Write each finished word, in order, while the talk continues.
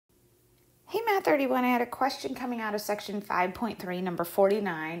Hey Math 31, I had a question coming out of section 5.3, number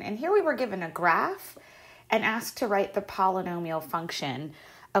 49, and here we were given a graph and asked to write the polynomial function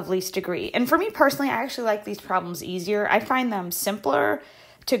of least degree. And for me personally, I actually like these problems easier. I find them simpler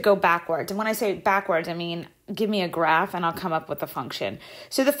to go backwards. And when I say backwards, I mean give me a graph and I'll come up with a function.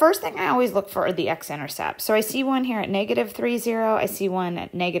 So the first thing I always look for are the x-intercepts. So I see one here at negative 3, 0. I see one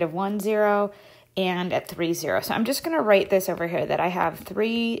at negative 1, 0, and at 3, 0. So I'm just going to write this over here that I have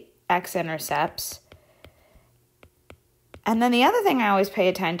 3 x-intercepts. And then the other thing I always pay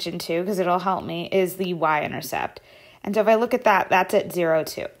attention to, because it'll help me, is the y-intercept. And so if I look at that, that's at 0,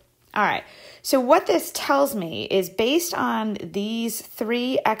 2. All right, so what this tells me is based on these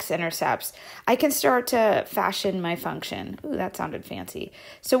 3 x-intercepts, I can start to fashion my function. Ooh, that sounded fancy.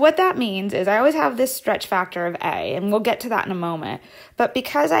 So what that means is I always have this stretch factor of a, and we'll get to that in a moment. But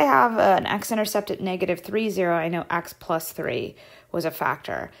because I have an x-intercept at negative 3, 0, I know x plus 3 was a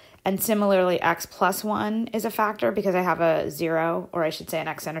factor. And similarly, x plus 1 is a factor because I have a 0, or I should say an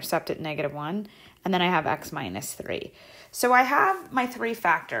x-intercept at negative 1, and then I have x minus 3. So I have my 3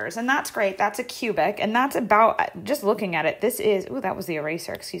 factors, and that's great. That's a cubic, and that's about, just looking at it, this is, ooh, that was the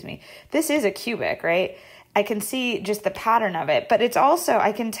eraser, excuse me. This is a cubic, right? I can see just the pattern of it, but it's also,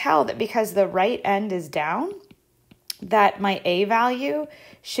 I can tell that because the right end is down, that my a value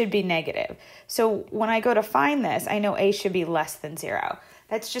should be negative. So when I go to find this, I know a should be less than 0.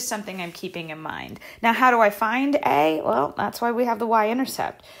 That's just something I'm keeping in mind. Now, how do I find a? Well, that's why we have the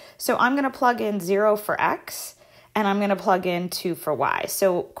y-intercept. So I'm going to plug in 0 for x, and I'm going to plug in 2 for y.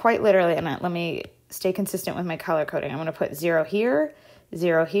 So quite literally, and let me stay consistent with my color coding. I'm going to put 0 here,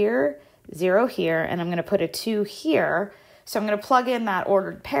 0 here, 0 here, and I'm going to put a 2 here. So I'm going to plug in that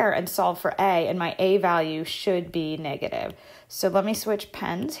ordered pair and solve for a, and my a value should be negative. So let me switch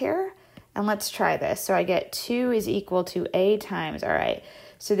pens here, and let's try this. So I get 2 is equal to a times, all right,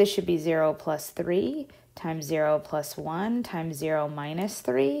 so this should be 0 plus 3 times 0 plus 1 times 0 minus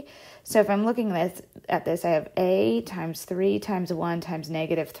 3. So if I'm looking at this, I have a times 3 times 1 times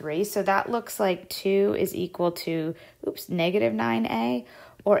negative 3. So that looks like 2 is equal to, negative 9a,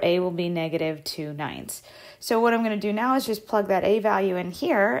 or a will be negative 2/9. So what I'm going to do now is just plug that a value in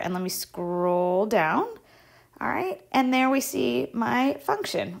here, and let me scroll down. All right, and there we see my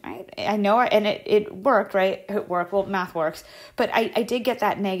function, right? I know, and it worked, right? It worked, well, math works, but I did get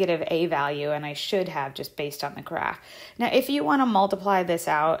that negative a value, and I should have just based on the graph. Now, if you want to multiply this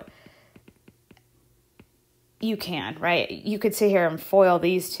out, you can, right? You could sit here and FOIL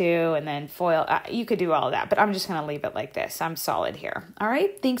these two, and then FOIL, you could do all of that, but I'm just going to leave it like this. I'm solid here. All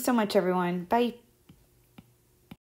right, thanks so much, everyone. Bye.